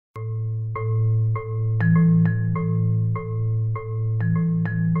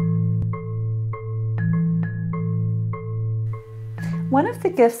One of the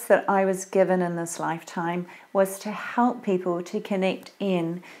gifts that I was given in this lifetime was to help people to connect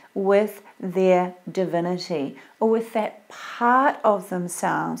in with their divinity, or with that part of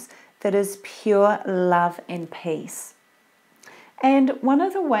themselves that is pure love and peace. And one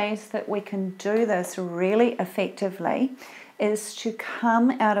of the ways that we can do this really effectively is to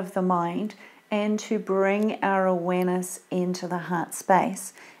come out of the mind and to bring our awareness into the heart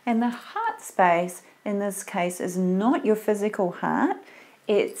space. And the heart space in this case is not your physical heart,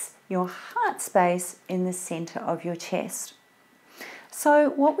 it's your heart space in the center of your chest. So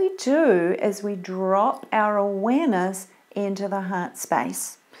what we do is we drop our awareness into the heart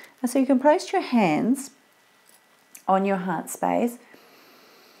space. And so you can place your hands on your heart space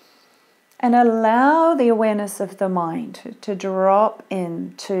and allow the awareness of the mind to drop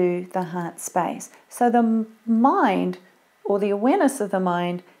into the heart space. So the mind, or the awareness of the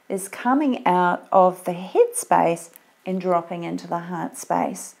mind, is coming out of the head space and dropping into the heart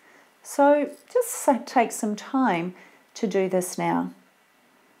space. So just take some time to do this now.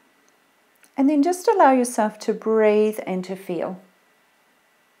 And then just allow yourself to breathe and to feel.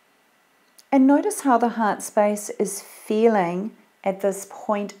 And notice how the heart space is feeling at this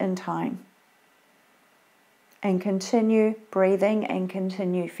point in time. And continue breathing and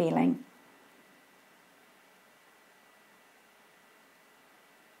continue feeling.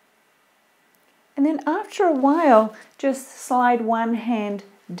 And then after a while, just slide one hand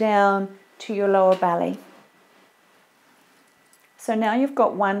down to your lower belly. So now you've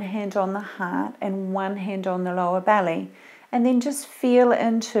got one hand on the heart and one hand on the lower belly. And then just feel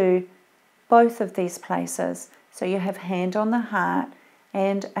into both of these places. So you have hand on the heart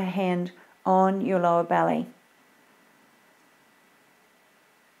and a hand on your lower belly.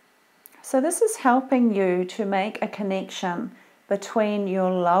 So this is helping you to make a connection between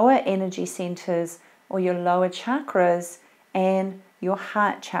your lower energy centers or your lower chakras and your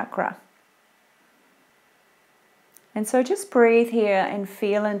heart chakra. And so just breathe here and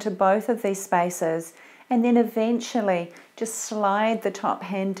feel into both of these spaces, and then eventually just slide the top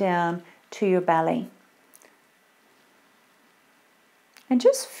hand down to your belly. And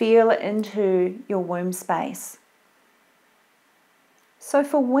just feel into your womb space. So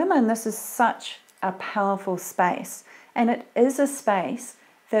for women, this is such a powerful space, and it is a space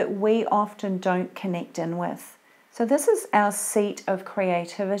that we often don't connect in with. So this is our seat of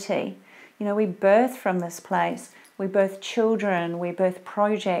creativity. You know, we birth from this place. We birth children, we birth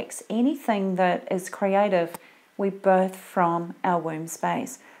projects, anything that is creative, we birth from our womb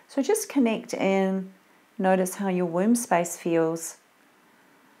space. So just connect in, notice how your womb space feels,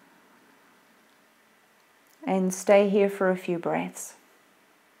 and stay here for a few breaths.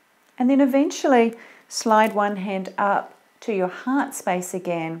 And then eventually slide one hand up to your heart space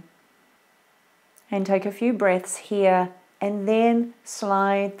again, and take a few breaths here, and then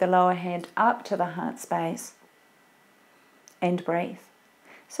slide the lower hand up to the heart space and breathe.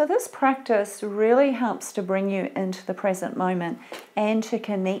 So this practice really helps to bring you into the present moment and to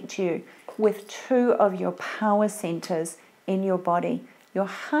connect you with two of your power centers in your body, your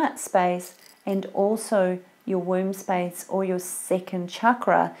heart space and also your womb space, or your second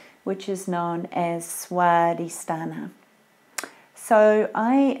chakra, which is known as Swadhisthana. So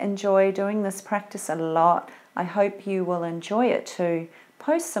I enjoy doing this practice a lot. I hope you will enjoy it too.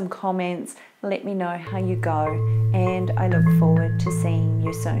 Post some comments, let me know how you go, and I look forward to seeing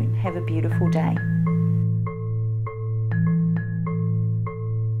you soon. Have a beautiful day.